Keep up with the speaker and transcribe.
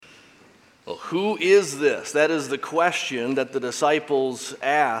Well, who is this? That is the question that the disciples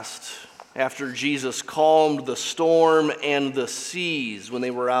asked after Jesus calmed the storm and the seas when they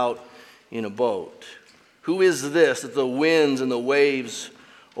were out in a boat. Who is this that the winds and the waves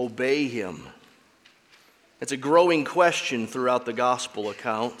obey him? It's a growing question throughout the gospel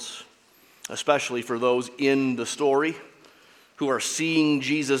accounts, especially for those in the story who are seeing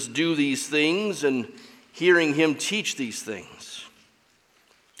Jesus do these things and hearing him teach these things.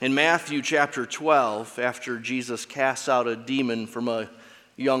 In Matthew chapter 12, after Jesus casts out a demon from a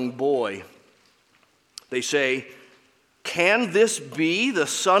young boy, they say, "Can this be the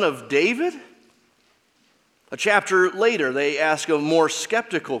son of David?" A chapter later, they ask a more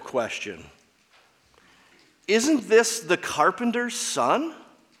skeptical question. "Isn't this the carpenter's son?"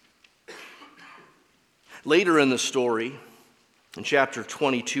 Later in the story, in chapter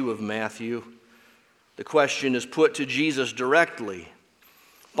 22 of Matthew, the question is put to Jesus directly.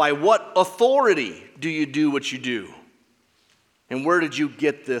 By what authority do you do what you do? And where did you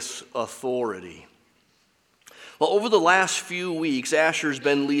get this authority? Well, over the last few weeks, Asher's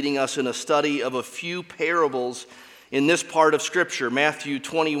been leading us in a study of a few parables in this part of Scripture, Matthew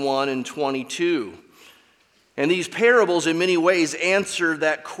 21 and 22. And these parables, in many ways, answer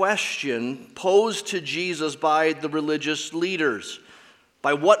that question posed to Jesus by the religious leaders.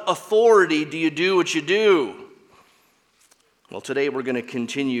 By what authority do you do what you do? Well, today we're going to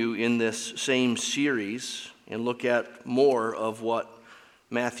continue in this same series and look at more of what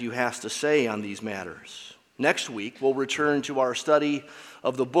Matthew has to say on these matters. Next week, we'll return to our study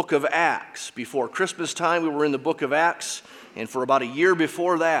of the book of Acts. Before Christmas time, we were in the book of Acts, and for about a year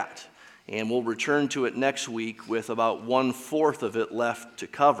before that. And we'll return to it next week with about 1/4 of it left to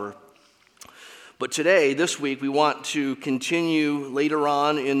cover. But today, this week, we want to continue later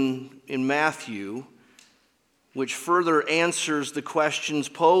on in Matthew, which further answers the questions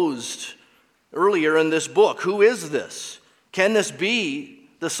posed earlier in this book. Who is this? Can this be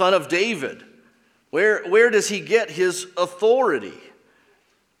the son of David? Where does he get his authority?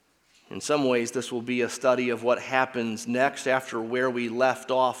 In some ways, this will be a study of what happens next after where we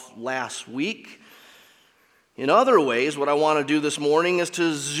left off last week. In other ways, what I want to do this morning is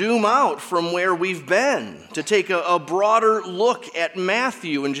to zoom out from where we've been, to take a broader look at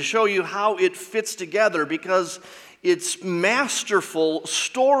Matthew and to show you how it fits together, because it's masterful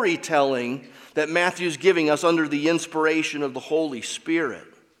storytelling that Matthew's giving us under the inspiration of the Holy Spirit.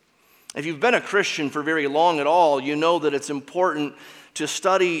 If you've been a Christian for very long at all, you know that it's important to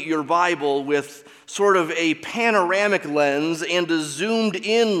study your Bible with sort of a panoramic lens and a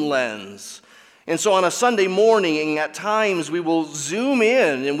zoomed-in lens. And so on a Sunday morning, at times, we will zoom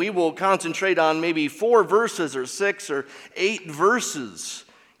in and we will concentrate on maybe 4 verses or 6 or 8 verses,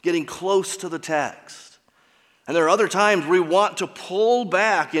 getting close to the text. And there are other times we want to pull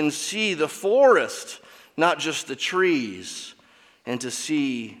back and see the forest, not just the trees, and to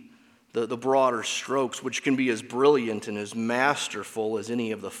see the broader strokes, which can be as brilliant and as masterful as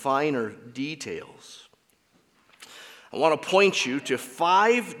any of the finer details. I want to point you to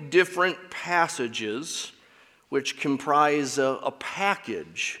 5 different passages which comprise a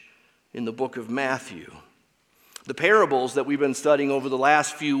package in the book of Matthew. The parables that we've been studying over the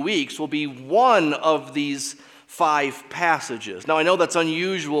last few weeks will be one of these 5 passages. Now, I know that's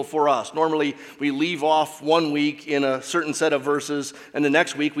unusual for us. Normally, we leave off one week in a certain set of verses, and the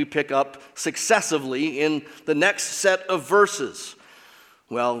next week we pick up successively in the next set of verses.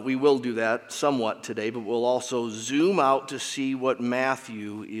 Well, we will do that somewhat today, but we'll also zoom out to see what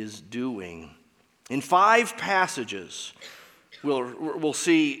Matthew is doing. In 5 passages, we'll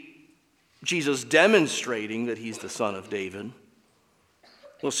see Jesus demonstrating that he's the son of David.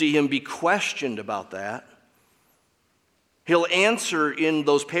 We'll see him be questioned about that. He'll answer in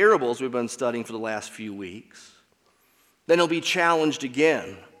those parables we've been studying for the last few weeks. Then he'll be challenged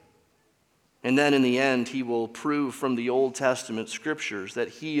again. And then in the end, he will prove from the Old Testament scriptures that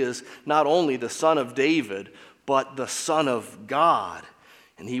he is not only the son of David, but the Son of God.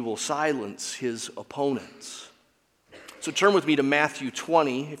 And he will silence his opponents. So turn with me to Matthew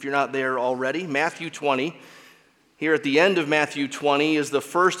 20, if you're not there already. Matthew 20. Here at the end of Matthew 20 is the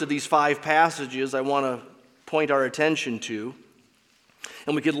first of these 5 passages I want to point our attention to.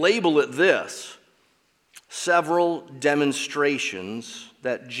 And we could label it this: several demonstrations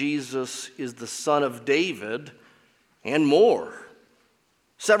that Jesus is the son of David and more.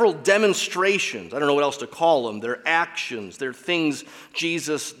 Several demonstrations. I don't know what else to call them. They're actions. They're things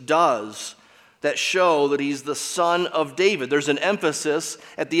Jesus does that show that he's the son of David. There's an emphasis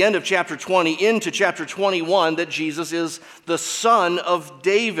at the end of chapter 20 into chapter 21 that Jesus is the son of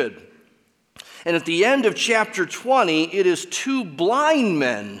David. And at the end of chapter 20, it is 2 blind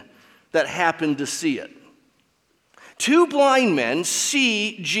men that happened to see it. Two blind men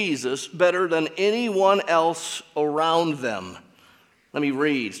see Jesus better than anyone else around them. Let me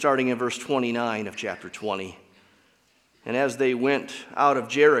read, starting in verse 29 of chapter 20. And as they went out of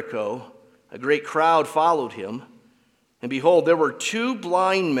Jericho, a great crowd followed him. And behold, there were two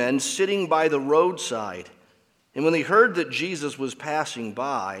blind men sitting by the roadside. And when they heard that Jesus was passing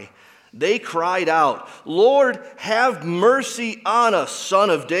by, they cried out, "Lord, have mercy on us, Son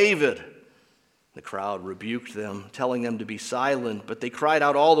of David." The crowd rebuked them, telling them to be silent, but they cried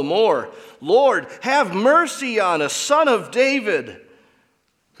out all the more, "Lord, have mercy on us, Son of David."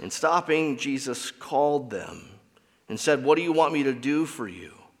 And stopping, Jesus called them and said, "What do you want me to do for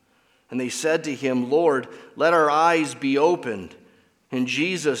you?" And they said to him, "Lord, let our eyes be opened." And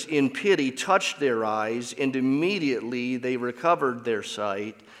Jesus, in pity, touched their eyes, and immediately they recovered their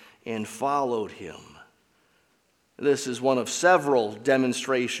sight and followed him. This is one of several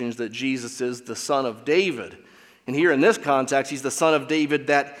demonstrations that Jesus is the Son of David. And here in this context, he's the Son of David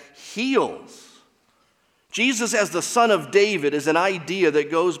that heals. Jesus as the Son of David is an idea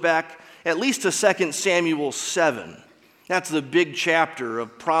that goes back at least to 2 Samuel 7. That's the big chapter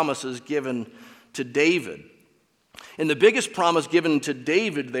of promises given to David. And the biggest promise given to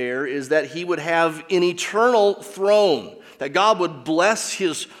David there is that he would have an eternal throne, that God would bless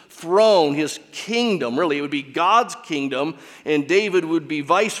his throne, his kingdom. Really, it would be God's kingdom, and David would be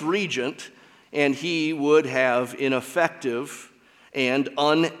vice regent, and he would have an effective and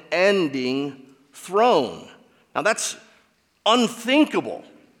unending throne. Now, that's unthinkable,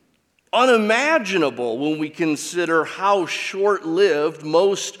 unimaginable when we consider how short-lived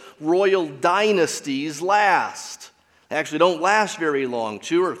most royal dynasties last. They actually don't last very long.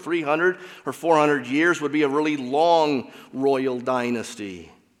 200 or 300 or 400 years would be a really long royal dynasty.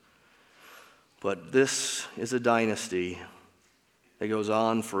 But this is a dynasty that goes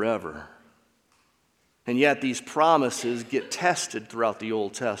on forever. And yet these promises get tested throughout the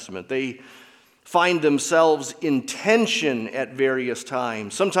Old Testament. They find themselves in tension at various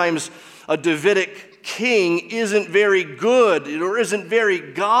times. Sometimes a Davidic king isn't very good or isn't very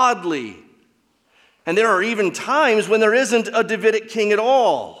godly. And there are even times when there isn't a Davidic king at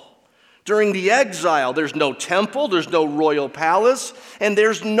all. During the exile, there's no temple, there's no royal palace, and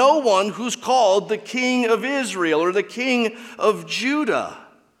there's no one who's called the King of Israel or the King of Judah.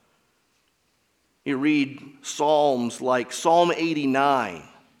 You read Psalms like Psalm 89.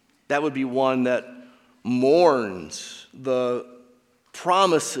 That would be one that mourns the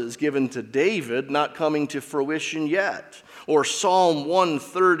promises given to David not coming to fruition yet. Or Psalm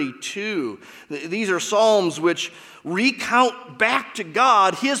 132. These are psalms which recount back to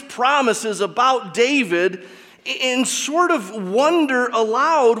God his promises about David and sort of wonder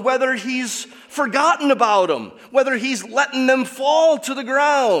aloud whether he's forgotten about them, whether he's letting them fall to the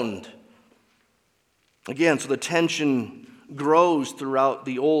ground. Again, so the tension grows throughout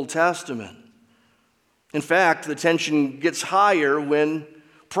the Old Testament. In fact, the tension gets higher when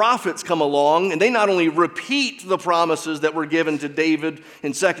prophets come along, and they not only repeat the promises that were given to David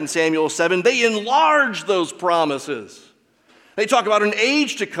in 2 Samuel 7, they enlarge those promises. They talk about an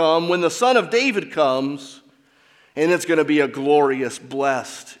age to come when the Son of David comes, and it's going to be a glorious,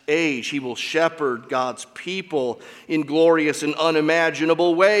 blessed age. He will shepherd God's people in glorious and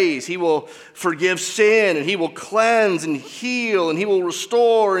unimaginable ways. He will forgive sin, and he will cleanse and heal, and he will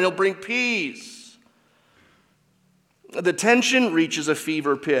restore, and he'll bring peace. The tension reaches a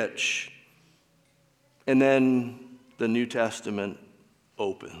fever pitch, and then the New Testament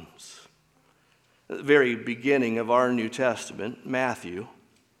opens. At the very beginning of our New Testament, Matthew,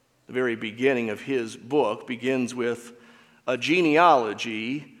 the very beginning of his book, begins with a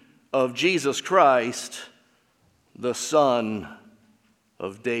genealogy of Jesus Christ, the Son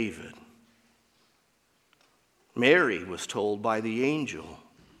of David. Mary was told by the angel,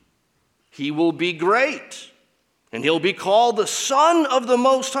 "He will be great, and he'll be called the Son of the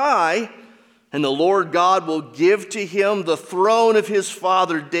Most High, and the Lord God will give to him the throne of his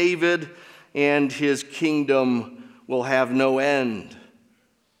father David, and his kingdom will have no end."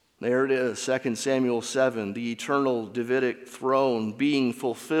 There it is, 2 Samuel 7, the eternal Davidic throne being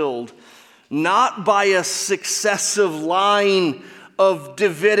fulfilled, not by a successive line of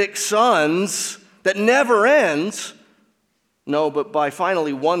Davidic sons that never ends, no, but by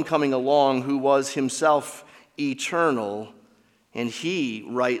finally one coming along who was himself eternal, and he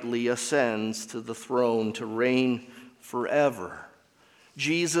rightly ascends to the throne to reign forever.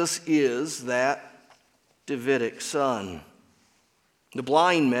 Jesus is that Davidic son. The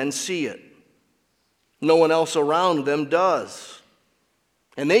blind men see it. No one else around them does.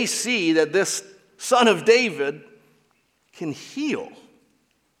 And they see that this Son of David can heal.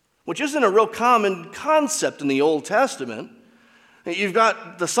 which isn't a real common concept in the Old Testament. You've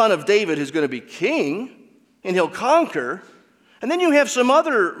got the son of David who's going to be king, and he'll conquer. And then you have some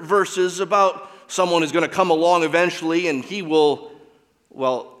other verses about someone who's going to come along eventually, and he'll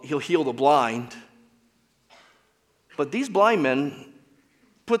heal the blind. But these blind men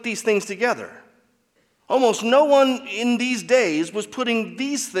put these things together. Almost no one in these days was putting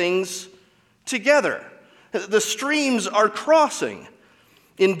these things together. The streams are crossing.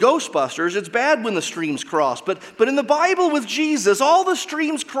 In Ghostbusters, it's bad when the streams cross, but in the Bible with Jesus, all the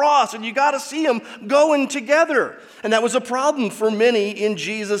streams cross, and you got to see them going together. And that was a problem for many in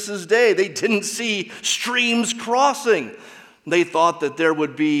Jesus' day. They didn't see streams crossing. They thought that there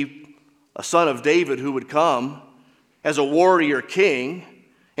would be a son of David who would come as a warrior king,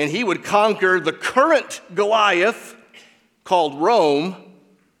 and he would conquer the current Goliath called Rome.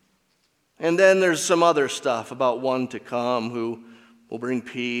 And then there's some other stuff about one to come who will bring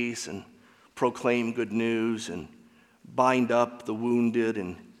peace and proclaim good news and bind up the wounded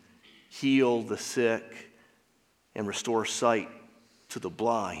and heal the sick and restore sight to the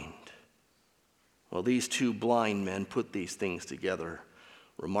blind. Well, these two blind men put these things together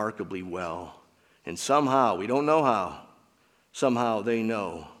remarkably well. And somehow, we don't know how, somehow they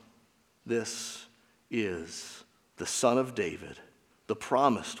know this is the Son of David, the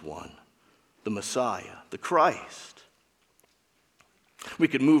promised one, the Messiah, the Christ. We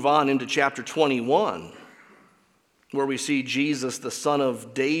could move on into chapter 21, where we see Jesus, the son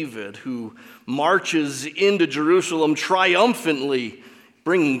of David, who marches into Jerusalem triumphantly,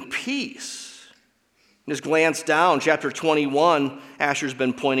 bringing peace. Just glance down, chapter 21, Asher's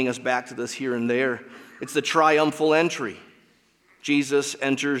been pointing us back to this here and there. It's the triumphal entry. Jesus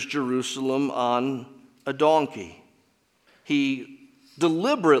enters Jerusalem on a donkey. He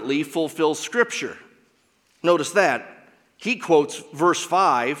deliberately fulfills Scripture. Notice that. He quotes verse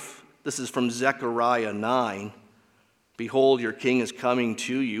 5. This is from Zechariah 9. Behold, your king is coming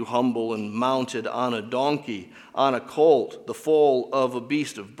to you, humble and mounted on a donkey, on a colt, the foal of a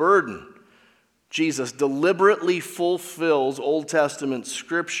beast of burden. Jesus deliberately fulfills Old Testament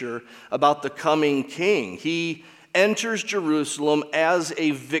Scripture about the coming king. He enters Jerusalem as a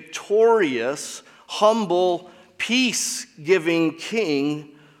victorious, humble, peace-giving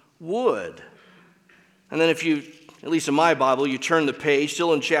king would. And then if you, at least in my Bible, you turn the page,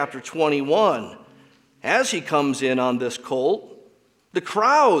 still in chapter 21. As he comes in on this colt, the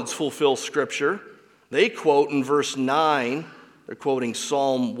crowds fulfill Scripture. They quote in verse 9, they're quoting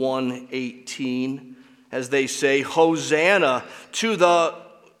Psalm 118, as they say, Hosanna to the,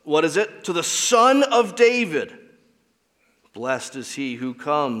 to the Son of David. Blessed is he who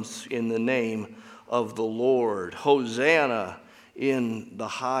comes in the name of the Lord. Hosanna in the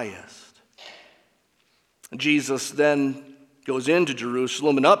highest. Jesus then goes into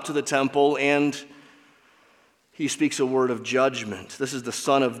Jerusalem and up to the temple, and he speaks a word of judgment. This is the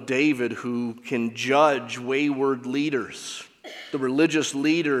Son of David who can judge wayward leaders. The religious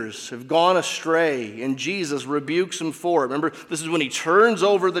leaders have gone astray, and Jesus rebukes them for it. Remember, this is when he turns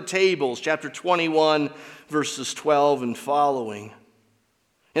over the tables, chapter 21, verses 12 and following.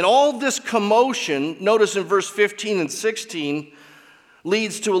 And all this commotion, notice in verse 15 and 16,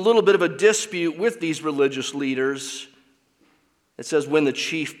 leads to a little bit of a dispute with these religious leaders. It says, when the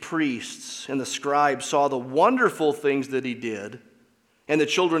chief priests and the scribes saw the wonderful things that he did, and the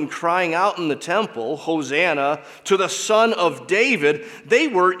children crying out in the temple, Hosanna to the Son of David, they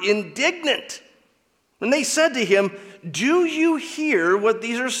were indignant. And they said to him, do you hear what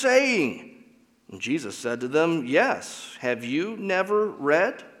these are saying? And Jesus said to them, yes, have you never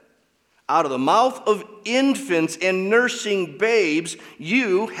read? Out of the mouth of infants and nursing babes,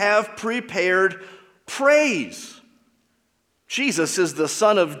 you have prepared praise. Jesus is the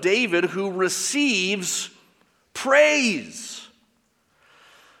Son of David who receives praise.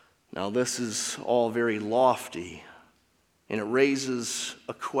 Now, this is all very lofty, and it raises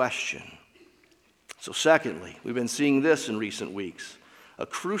a question. So, secondly, we've been seeing this in recent weeks, a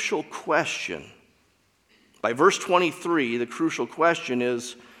crucial question. By verse 23, the crucial question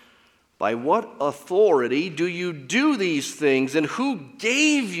is, by what authority do you do these things, and who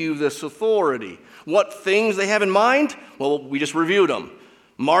gave you this authority? What things they have in mind? Well, we just reviewed them.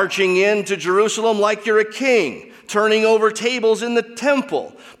 Marching into Jerusalem like you're a king, turning over tables in the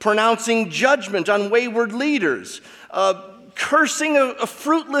temple, pronouncing judgment on wayward leaders, cursing a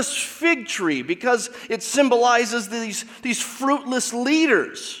fruitless fig tree because it symbolizes these fruitless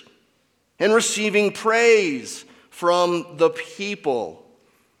leaders, and receiving praise from the people.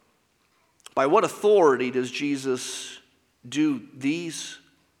 By what authority does Jesus do these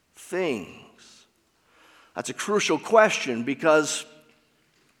things? That's a crucial question because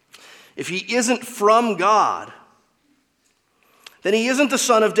if he isn't from God, then he isn't the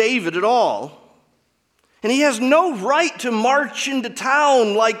son of David at all. And he has no right to march into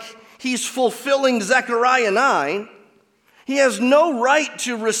town like he's fulfilling Zechariah 9. He has no right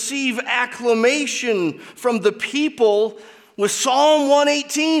to receive acclamation from the people with Psalm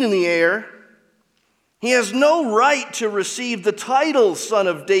 118 in the air. He has no right to receive the title Son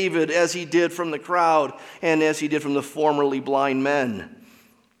of David as he did from the crowd and as he did from the formerly blind men.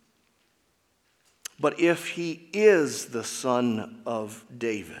 But if he is the Son of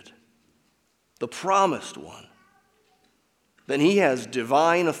David, the promised one, then he has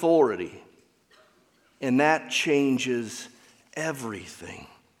divine authority, and that changes everything.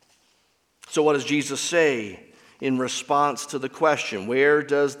 So what does Jesus say in response to the question, where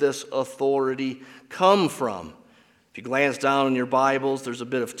does this authority come from? If you glance down in your Bibles, there's a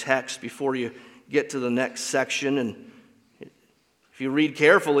bit of text before you get to the next section, and if you read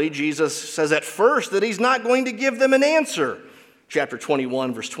carefully, Jesus says at first that he's not going to give them an answer. Chapter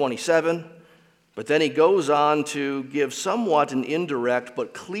 21, verse 27. But then he goes on to give somewhat an indirect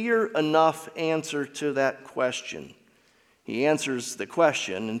but clear enough answer to that question. He answers the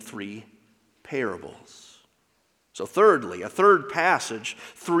question in 3 parables. So thirdly, a third passage,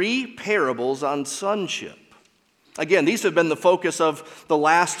 3 parables on sonship. Again, these have been the focus of the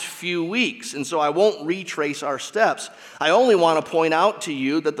last few weeks, and so I won't retrace our steps. I only want to point out to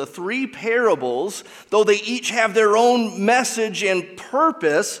you that the 3 parables, though they each have their own message and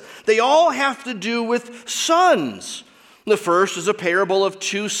purpose, they all have to do with sons. The first is a parable of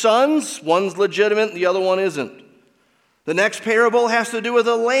 2 sons. One's legitimate, the other one isn't. The next parable has to do with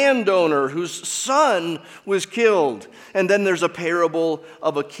a landowner whose son was killed. And then there's a parable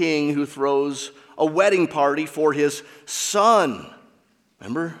of a king who throws a wedding party for his son.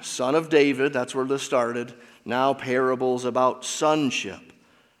 Remember, son of David, that's where this started. Now parables about sonship.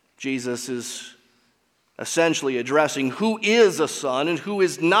 Jesus is essentially addressing who is a son and who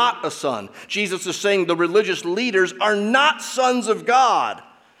is not a son. Jesus is saying the religious leaders are not sons of God,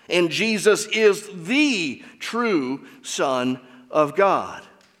 and Jesus is the true Son of God.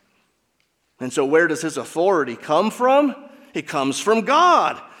 And so where does his authority come from? It comes from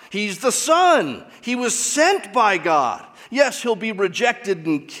God. He's the Son. He was sent by God. Yes, he'll be rejected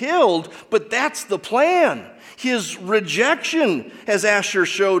and killed, but that's the plan. His rejection, as Asher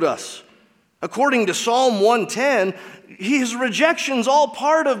showed us. According to Psalm 110, his rejection's all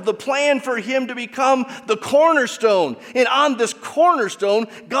part of the plan for him to become the cornerstone. And on this cornerstone,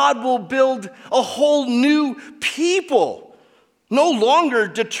 God will build a whole new people, no longer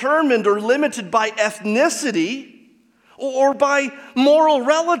determined or limited by ethnicity or by moral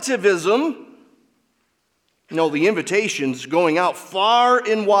relativism. No, the invitation's going out far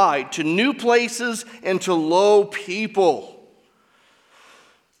and wide to new places and to low people.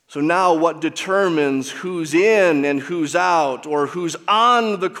 So now what determines who's in and who's out, or who's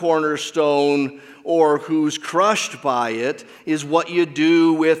on the cornerstone or who's crushed by it, is what you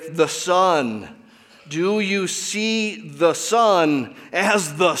do with the Son. Do you see the Son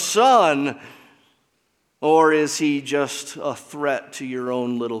as the Son, or is he just a threat to your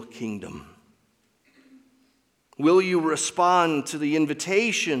own little kingdom? Will you respond to the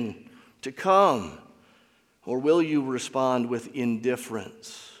invitation to come, or will you respond with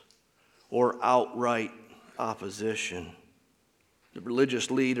indifference or outright opposition? The religious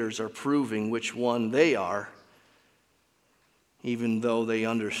leaders are proving which one they are, even though they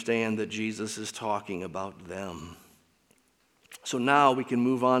understand that Jesus is talking about them. So now we can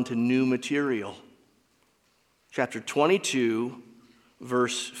move on to new material. Chapter 22,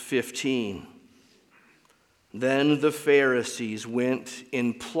 verse 15. Then the Pharisees went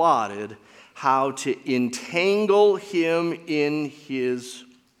and plotted how to entangle him in his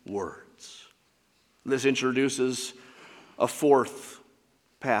words. This introduces a fourth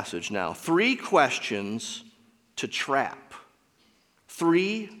passage now. 3 questions to trap.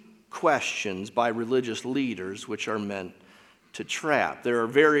 3 questions by religious leaders which are meant to trap. There are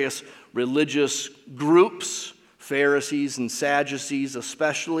various religious groups, Pharisees and Sadducees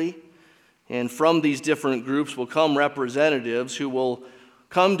especially, and from these different groups will come representatives who will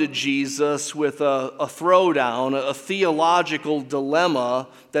come to Jesus with a throwdown, a theological dilemma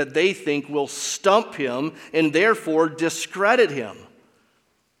that they think will stump him and therefore discredit him.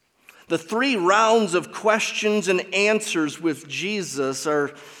 The 3 rounds of questions and answers with Jesus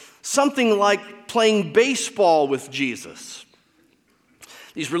are something like playing baseball with Jesus.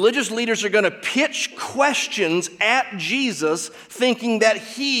 These religious leaders are going to pitch questions at Jesus thinking that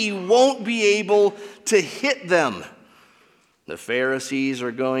he won't be able to hit them. The Pharisees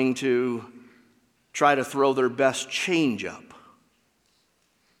are going to try to throw their best changeup.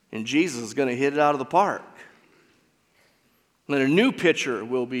 And Jesus is going to hit it out of the park. And then a new pitcher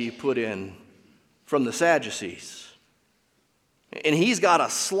will be put in from the Sadducees. And he's got a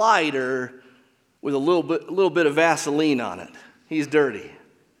slider with a little bit of Vaseline on it. He's dirty.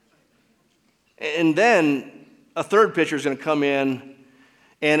 And then a third pitcher is going to come in,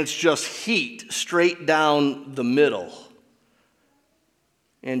 and it's just heat straight down the middle.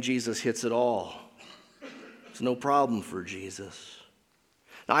 And Jesus hits it all. It's no problem for Jesus.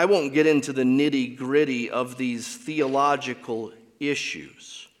 Now, I won't get into the nitty-gritty of these theological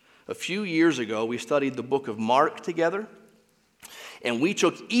issues. A few years ago, we studied the book of Mark together, and we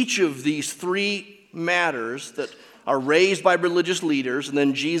took each of these three matters that are raised by religious leaders, and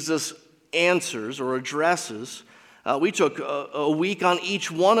then Jesus answers or addresses. We took a week on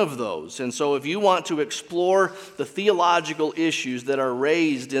each one of those. And so if you want to explore the theological issues that are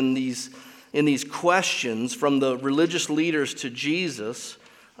raised in these questions from the religious leaders to Jesus,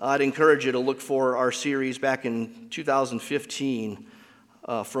 I'd encourage you to look for our series back in 2015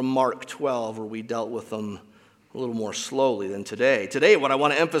 from Mark 12, where we dealt with them a little more slowly than today. Today, what I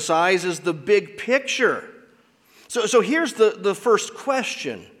want to emphasize is the big picture. So here's the first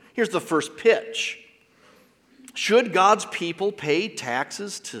question. Here's the first pitch. Should God's people pay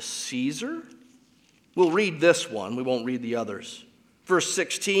taxes to Caesar? We'll read this one. We won't read the others. Verse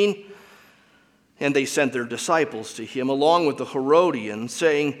 16, and they sent their disciples to him along with the Herodians,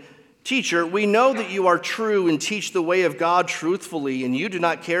 saying, Teacher, we know that you are true and teach the way of God truthfully, and you do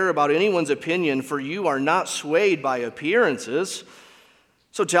not care about anyone's opinion, for you are not swayed by appearances.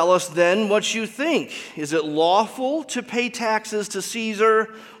 So tell us then what you think. Is it lawful to pay taxes to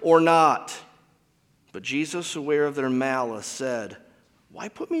Caesar or not? But Jesus, aware of their malice, said, Why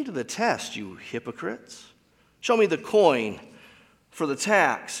put me to the test, you hypocrites? Show me the coin for the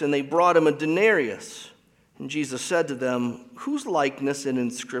tax. And they brought him a denarius. And Jesus said to them, Whose likeness and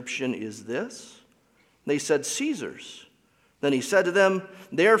inscription is this? They said, Caesar's. Then he said to them,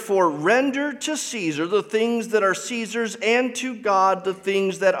 Therefore render to Caesar the things that are Caesar's, and to God the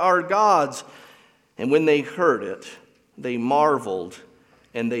things that are God's. And when they heard it, they marveled,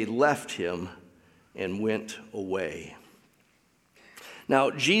 and they left him and went away. Now,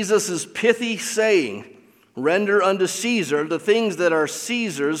 Jesus' pithy saying, Render unto Caesar the things that are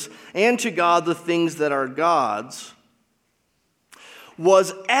Caesar's, and to God the things that are God's,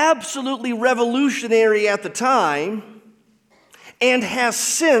 was absolutely revolutionary at the time and has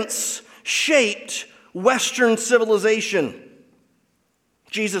since shaped Western civilization.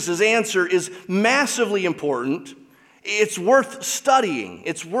 Jesus' answer is massively important. It's worth studying.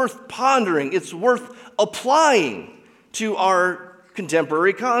 It's worth pondering. It's worth applying to our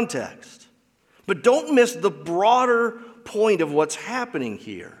contemporary context. But don't miss the broader point of what's happening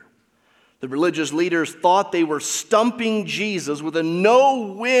here. The religious leaders thought they were stumping Jesus with a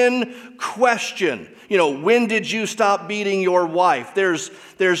no-win question. When did you stop beating your wife?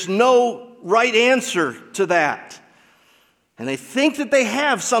 There's no right answer to that. And they think that they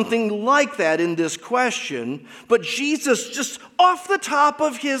have something like that in this question, but Jesus, just off the top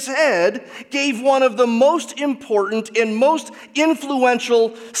of his head, gave one of the most important and most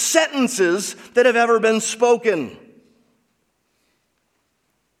influential sentences that have ever been spoken.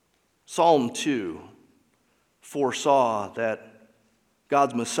 Psalm 2 foresaw that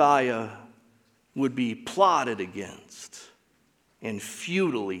God's Messiah would be plotted against, and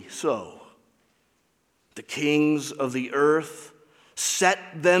futilely so. The kings of the earth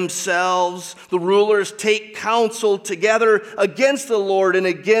set themselves, the rulers take counsel together against the Lord and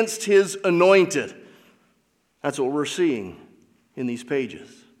against his anointed. That's what we're seeing in these pages.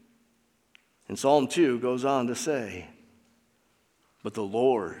 And Psalm 2 goes on to say, But the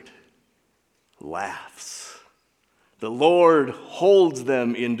Lord laughs. The Lord holds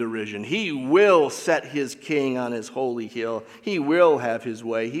them in derision. He will set his king on his holy hill. He will have his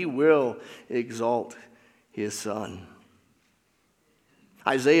way. He will exalt his son.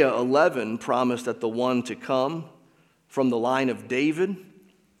 Isaiah 11 promised that the one to come from the line of David,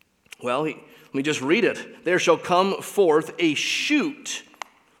 let me just read it. There shall come forth a shoot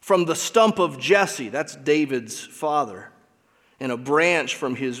from the stump of Jesse, that's David's father, and a branch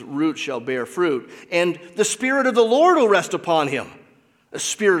from his root shall bear fruit. And the Spirit of the Lord will rest upon him, a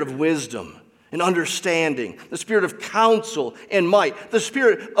spirit of wisdom and understanding, the spirit of counsel and might, the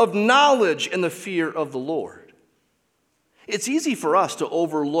spirit of knowledge and the fear of the Lord. It's easy for us to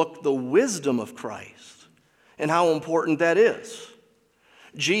overlook the wisdom of Christ and how important that is.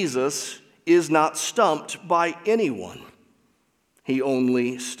 Jesus is not stumped by anyone. He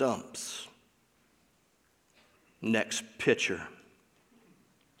only stumps. Next picture.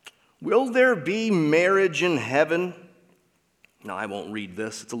 Will there be marriage in heaven? Now, I won't read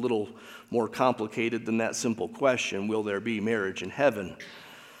this. It's a little more complicated than that simple question, will there be marriage in heaven?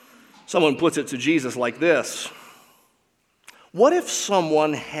 Someone puts it to Jesus like this: what if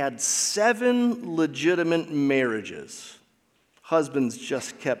someone had 7 legitimate marriages? Husbands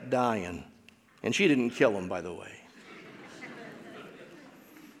just kept dying. And she didn't kill him, by the way.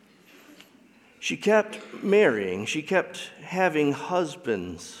 She kept marrying. She kept having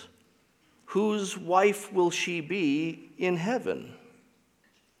husbands. Whose wife will she be in heaven?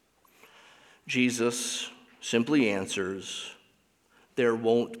 Jesus simply answers, there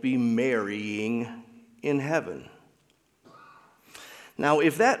won't be marrying in heaven. Now,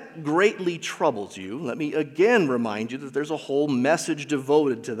 if that greatly troubles you, let me again remind you that there's a whole message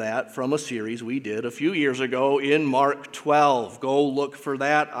devoted to that from a series we did a few years ago in Mark 12. Go look for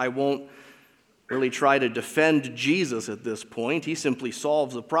that. I won't really try to defend Jesus at this point. He simply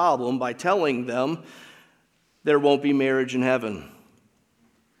solves the problem by telling them there won't be marriage in heaven.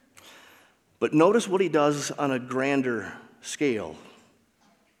 But notice what he does on a grander scale.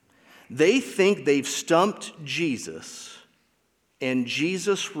 They think they've stumped Jesus, and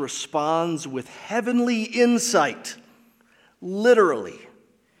Jesus responds with heavenly insight. Literally.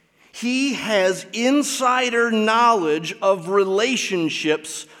 He has insider knowledge of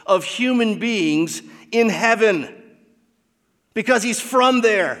relationships of human beings in heaven because he's from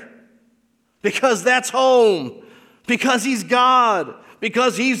there, because that's home, because he's God,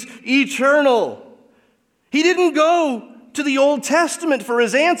 because he's eternal. He didn't go to the Old Testament for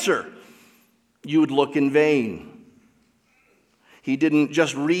his answer. You would look in vain. He didn't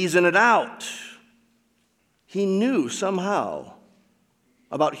just reason it out. He knew somehow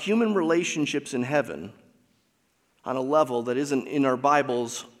about human relationships in heaven on a level that isn't in our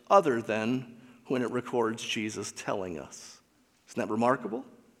Bibles other than when it records Jesus telling us. Isn't that remarkable?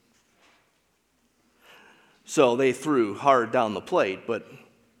 So they threw hard down the plate, but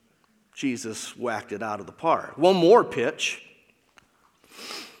Jesus whacked it out of the park. One more pitch.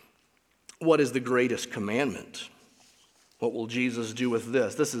 What is the greatest commandment? What will Jesus do with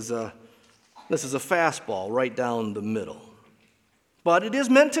this? This is a fastball right down the middle. But it is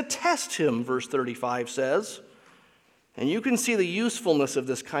meant to test him, verse 35 says. And you can see the usefulness of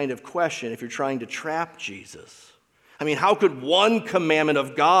this kind of question if you're trying to trap Jesus. I mean, how could one commandment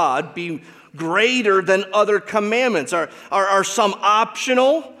of God be greater than other commandments? Are some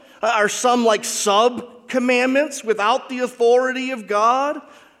optional? Are some like sub-commandments without the authority of God?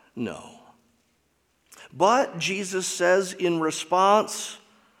 No. But Jesus says in response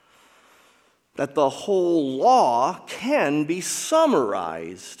that the whole law can be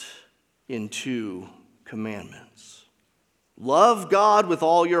summarized in 2 commandments. Love God with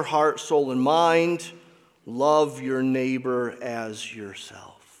all your heart, soul, and mind. Love your neighbor as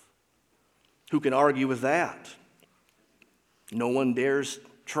yourself. Who can argue with that? No one dares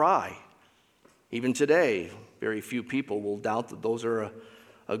try. Even today, very few people will doubt that those are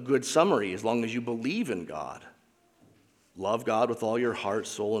a good summary as long as you believe in God. Love God with all your heart,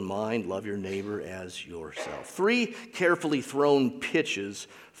 soul, and mind. Love your neighbor as yourself. 3 carefully thrown pitches,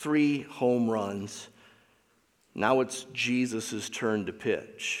 3 home runs. Now it's Jesus' turn to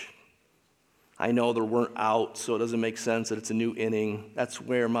pitch. I know there weren't outs, so it doesn't make sense that it's a new inning. That's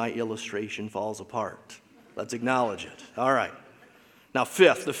where my illustration falls apart. Let's acknowledge it. All right. Now,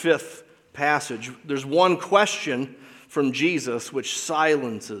 the fifth passage. There's one question from Jesus which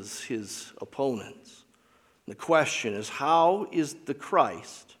silences his opponents. The question is, how is the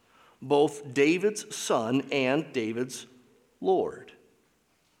Christ both David's son and David's Lord?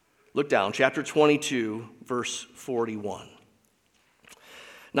 Look down, chapter 22, verse 41.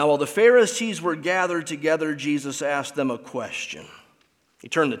 Now, while the Pharisees were gathered together, Jesus asked them a question. He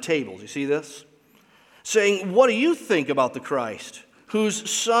turned the tables, you see this? Saying, what do you think about the Christ? Whose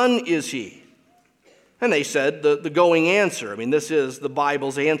son is he? And they said the going answer. I mean, this is the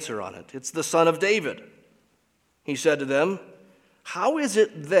Bible's answer on it. It's the son of David. He said to them, how is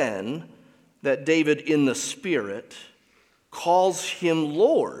it then that David in the Spirit calls him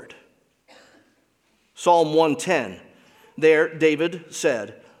Lord? Psalm 110, there David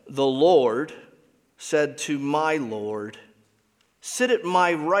said, the Lord said to my Lord, sit at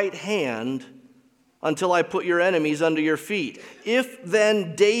my right hand until I put your enemies under your feet. If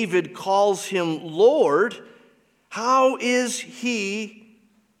then David calls him Lord, how is he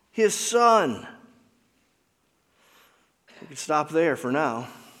his son? We can stop there for now.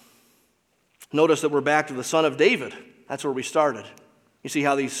 Notice that we're back to the son of David. That's where we started. You see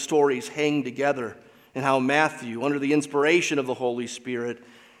how these stories hang together and how Matthew, under the inspiration of the Holy Spirit,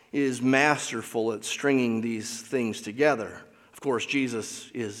 is masterful at stringing these things together. Of course, Jesus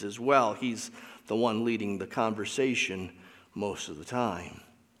is as well. He's the one leading the conversation most of the time.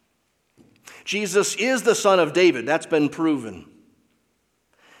 Jesus is the Son of David. That's been proven.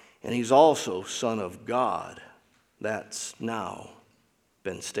 And he's also Son of God. That's now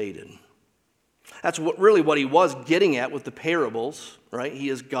been stated. That's really what he was getting at with the parables, right? He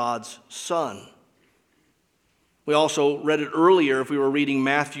is God's Son. We also read it earlier. If we were reading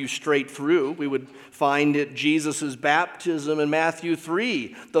Matthew straight through, we would find at Jesus' baptism in Matthew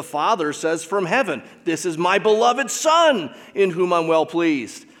 3. The Father says from heaven, "This is my beloved Son, in whom I'm well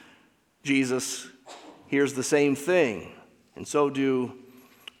pleased." Jesus hears the same thing, and so do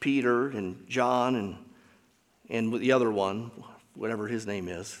Peter and John and the other one, whatever his name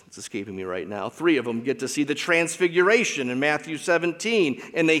is. It's escaping me right now. 3 of them get to see the transfiguration in Matthew 17,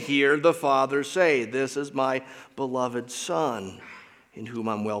 and they hear the Father say, "This is my beloved Son, in whom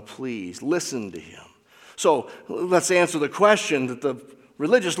I'm well pleased." Listen to him. So let's answer the question that the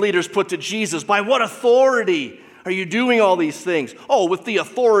religious leaders put to Jesus. By what authority are you doing all these things? Oh, with the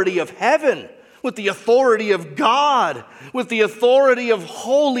authority of heaven, with the authority of God, with the authority of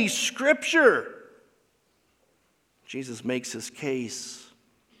Holy Scripture. Jesus makes his case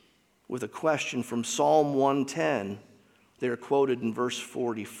with a question from Psalm 110. They're quoted in verse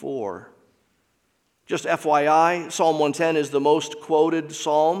 44. Just FYI, Psalm 110 is the most quoted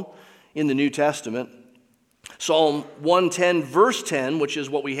psalm in the New Testament. Psalm 110, verse 10, which is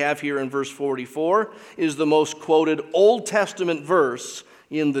what we have here in verse 44, is the most quoted Old Testament verse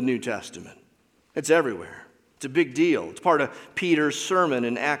in the New Testament. It's everywhere. It's a big deal. It's part of Peter's sermon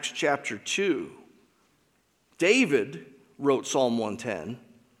in Acts chapter 2. David wrote Psalm 110,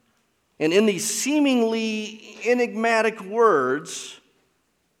 and in these seemingly enigmatic words,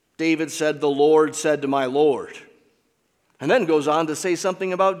 David said, "The Lord said to my Lord," and then goes on to say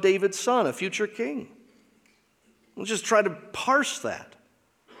something about David's son, a future king. Let's just try to parse that.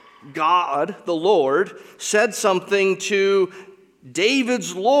 God, the Lord, said something to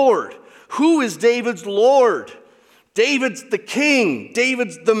David's Lord. Who is David's Lord? David's the king.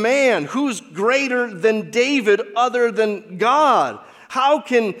 David's the man. Who's greater than David other than God? How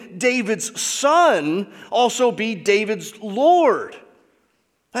can David's son also be David's Lord?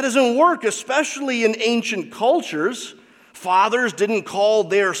 That doesn't work, especially in ancient cultures. Fathers didn't call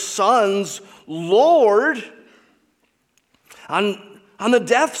their sons Lord. On the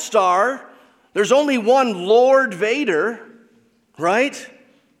Death Star, there's only one Lord Vader, right?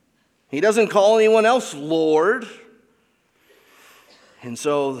 He doesn't call anyone else Lord. And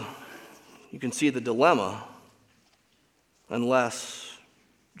so you can see the dilemma unless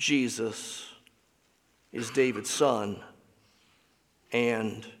Jesus is David's son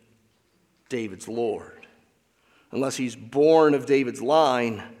and David's Lord. Unless he's born of David's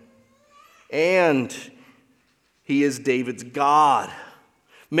line and he is David's God.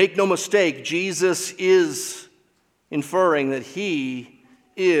 Make no mistake, Jesus is inferring that he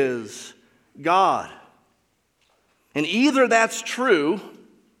is God. And either that's true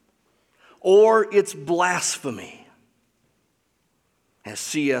or it's blasphemy. As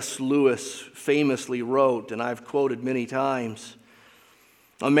C.S. Lewis famously wrote, and I've quoted many times,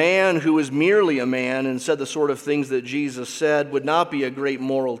 a man who is merely a man and said the sort of things that Jesus said would not be a great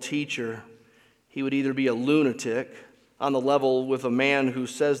moral teacher. He would either be a lunatic on the level with a man who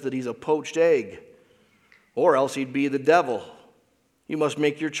says that he's a poached egg, or else he'd be the devil. You must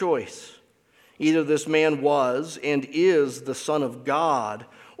make your choice. Either this man was and is the Son of God,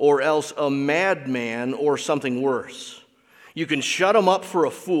 or else a madman or something worse. You can shut him up for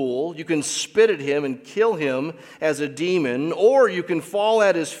a fool, you can spit at him and kill him as a demon, or you can fall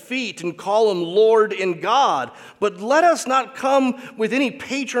at his feet and call him Lord and God. But let us not come with any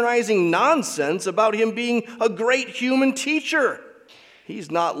patronizing nonsense about him being a great human teacher.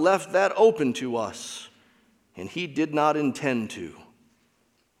 He's not left that open to us, and he did not intend to.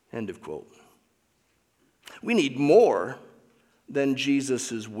 End of quote. We need more than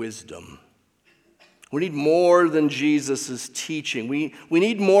Jesus' wisdom. We need more than Jesus' teaching. We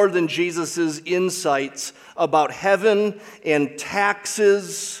need more than Jesus' insights about heaven and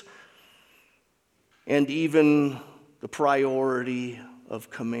taxes and even the priority of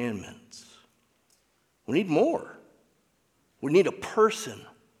commandments. We need more. We need a person.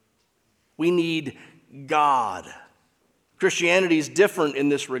 We need God. Christianity is different in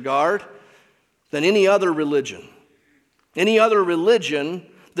this regard than any other religion. Any other religion,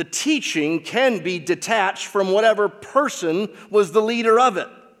 the teaching can be detached from whatever person was the leader of it.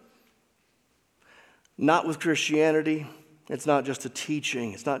 Not with Christianity. It's not just a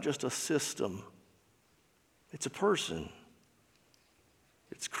teaching. It's not just a system. It's a person.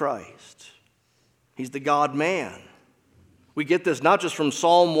 It's Christ. He's the God-man. We get this not just from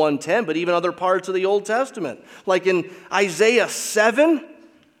Psalm 110, but even other parts of the Old Testament. Like in Isaiah 7,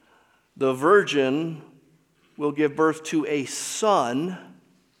 the virgin will give birth to a son,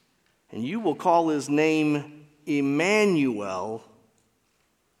 and you will call his name Emmanuel,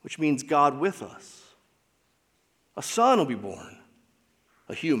 which means God with us. A son will be born,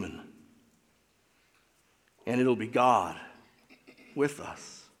 a human, and it'll be God with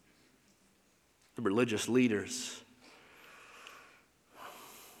us. The religious leaders,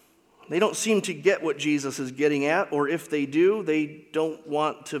 they don't seem to get what Jesus is getting at, or if they do, they don't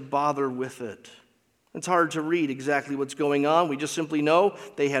want to bother with it. It's hard to read exactly what's going on. We just simply know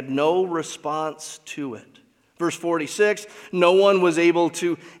they had no response to it. Verse 46, no one was able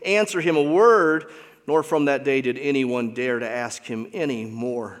to answer him a word, nor from that day did anyone dare to ask him any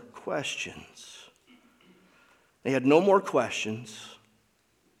more questions. They had no more questions.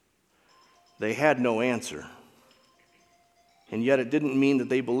 They had no answer. And yet it didn't mean that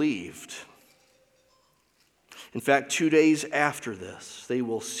they believed. In fact, 2 days after this, they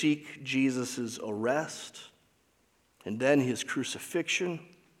will seek Jesus' arrest and then his crucifixion.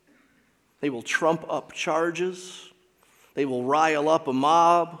 They will trump up charges. They will rile up a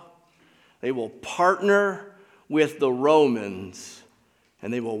mob. They will partner with the Romans,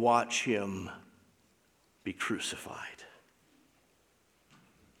 and they will watch him be crucified.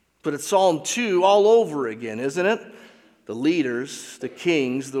 But it's Psalm 2 all over again, isn't it? The leaders, the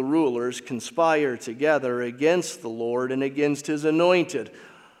kings, the rulers conspire together against the Lord and against his anointed.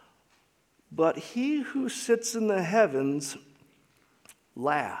 But he who sits in the heavens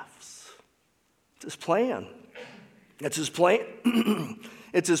laughs. It's his plan. It's his plan.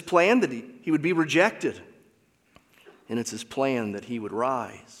 It's his plan that he would be rejected. And it's his plan that he would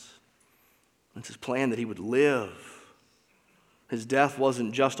rise. It's his plan that he would live. His death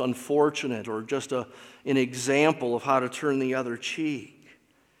wasn't just unfortunate or just an example of how to turn the other cheek.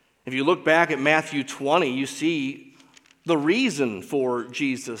 If you look back at Matthew 20, you see the reason for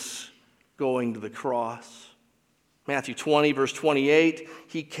Jesus going to the cross. Matthew 20, verse 28,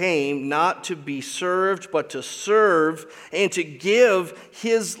 he came not to be served, but to serve and to give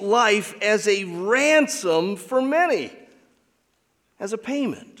his life as a ransom for many, as a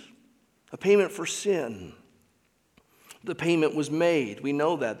payment for sin. The payment was made. We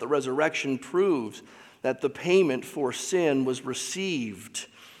know that. The resurrection proves that the payment for sin was received.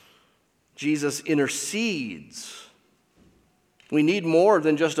 Jesus intercedes. We need more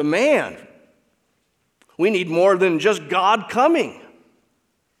than just a man. We need more than just God coming.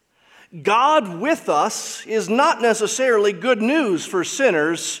 God with us is not necessarily good news for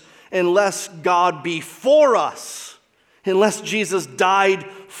sinners unless God be for us, unless Jesus died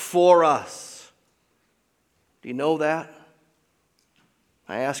for us. Do you know that?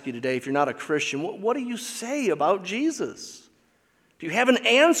 I ask you today, if you're not a Christian, what do you say about Jesus? Do you have an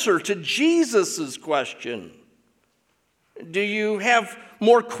answer to Jesus' question? Do you have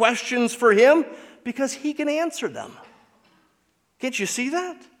more questions for him? Because he can answer them. Can't you see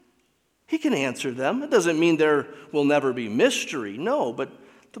that? He can answer them. It doesn't mean there will never be mystery. No, but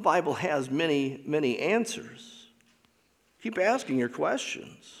the Bible has many, many answers. Keep asking your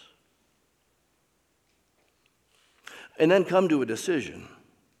questions. And then come to a decision.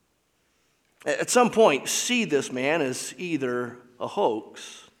 At some point, see this man as either a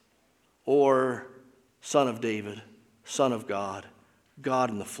hoax or Son of David, Son of God,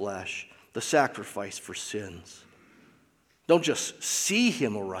 God in the flesh, the sacrifice for sins. Don't just see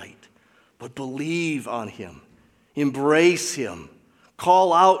him aright, but believe on him, embrace him,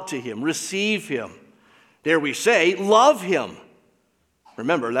 call out to him, receive him. Dare we say, love him.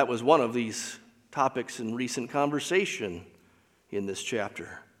 Remember, that was one of these topics in recent conversation in this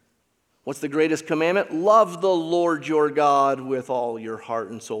chapter. What's the greatest commandment? Love the Lord your God with all your heart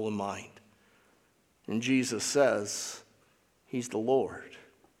and soul and mind. And Jesus says he's the Lord.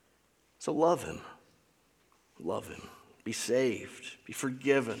 So love him. Love him. Be saved. Be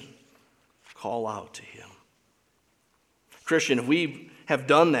forgiven. Call out to him. Christian, if we have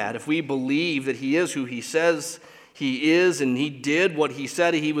done that, if we believe that he is who he says he is and he did what he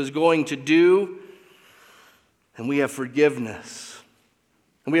said he was going to do, and we have forgiveness,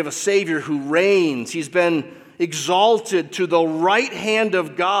 and we have a Savior who reigns. He's been exalted to the right hand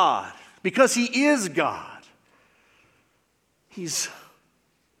of God because he is God. He's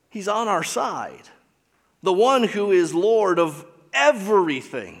on our side. The one who is Lord of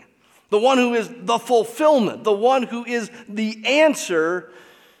everything. The one who is the fulfillment. The one who is the answer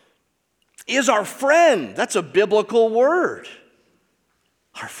is our friend. That's a biblical word.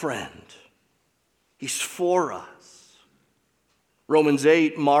 Our friend. He's for us. Romans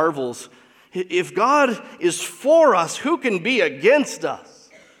 8 marvels If God is for us, who can be against us?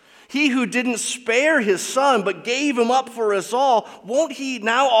 He who didn't spare his son, but gave him up for us all, won't he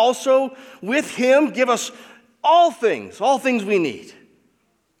now also with him give us all things we need?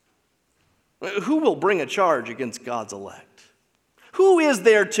 Who will bring a charge against God's elect? Who is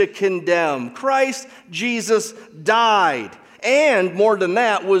there to condemn? Christ Jesus died, and more than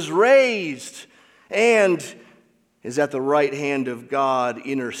that, was raised, and is at the right hand of God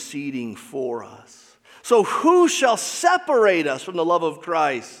interceding for us. So who shall separate us from the love of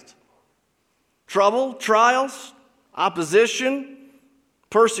Christ? Trouble, trials, opposition,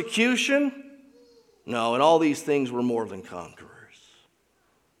 persecution? No, in all these things we're more than conquerors.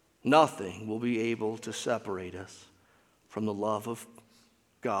 Nothing will be able to separate us from the love of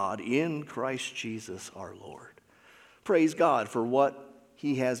God in Christ Jesus our Lord. Praise God for what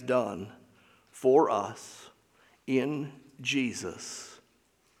he has done for us in Jesus,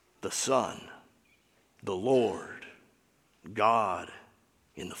 the Son, the Lord, God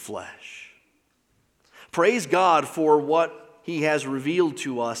in the flesh. Praise God for what he has revealed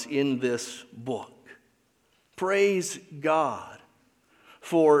to us in this book. Praise God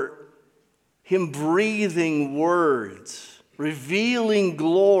for him breathing words, revealing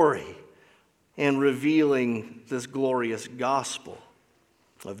glory, and revealing this glorious gospel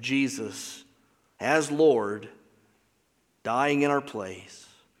of Jesus as Lord, dying in our place,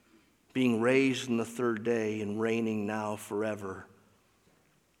 being raised on the third day, and reigning now forever.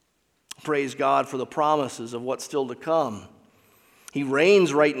 Praise God for the promises of what's still to come. He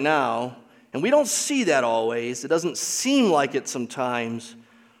reigns right now, and we don't see that always. It doesn't seem like it sometimes,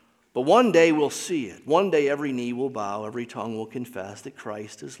 but one day we'll see it. One day every knee will bow, every tongue will confess that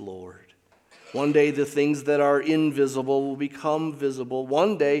Christ is Lord. One day the things that are invisible will become visible.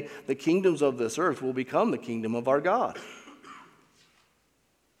 One day the kingdoms of this earth will become the kingdom of our God.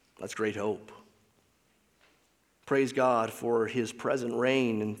 That's great hope. Praise God for his present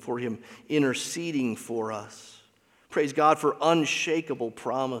reign and for him interceding for us. Praise God for unshakable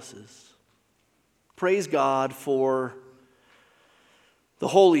promises. Praise God for the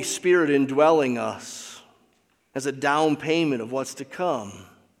Holy Spirit indwelling us as a down payment of what's to come.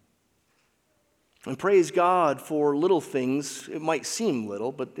 And praise God for little things. It might seem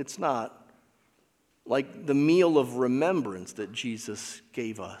little, but it's not. Like the meal of remembrance that Jesus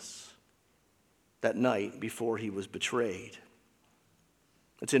gave us that night before he was betrayed.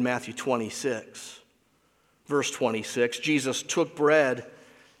 It's in Matthew 26, verse 26. Jesus took bread,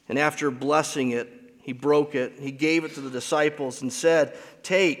 and after blessing it, he broke it. He gave it to the disciples and said,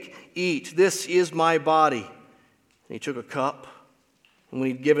 "Take, eat, this is my body." And he took a cup, and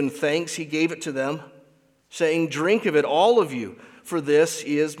when he'd given thanks, he gave it to them, saying, "Drink of it, all of you, for this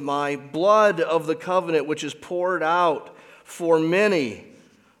is my blood of the covenant, which is poured out for many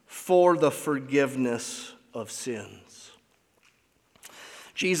for the forgiveness of sins."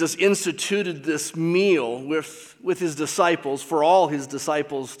 Jesus instituted this meal with his disciples, for all his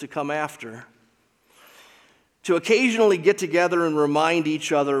disciples to come after, to occasionally get together and remind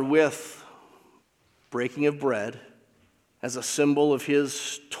each other with breaking of bread as a symbol of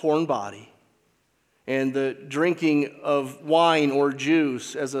his torn body, and the drinking of wine or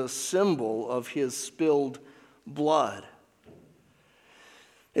juice as a symbol of his spilled blood.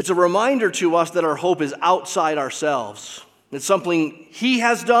 It's a reminder to us that our hope is outside ourselves. It's something he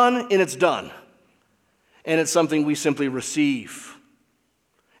has done, and it's done. And it's something we simply receive.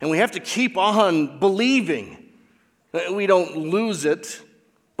 And we have to keep on believing. We don't lose it,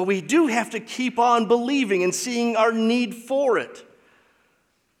 but we do have to keep on believing and seeing our need for it.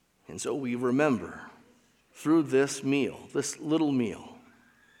 And so we remember through this meal, this little meal,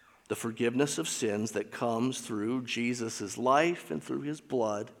 the forgiveness of sins that comes through Jesus' life and through his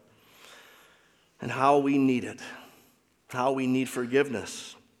blood, and how we need it, how we need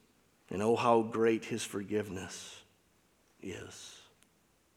forgiveness, and oh, how great his forgiveness is.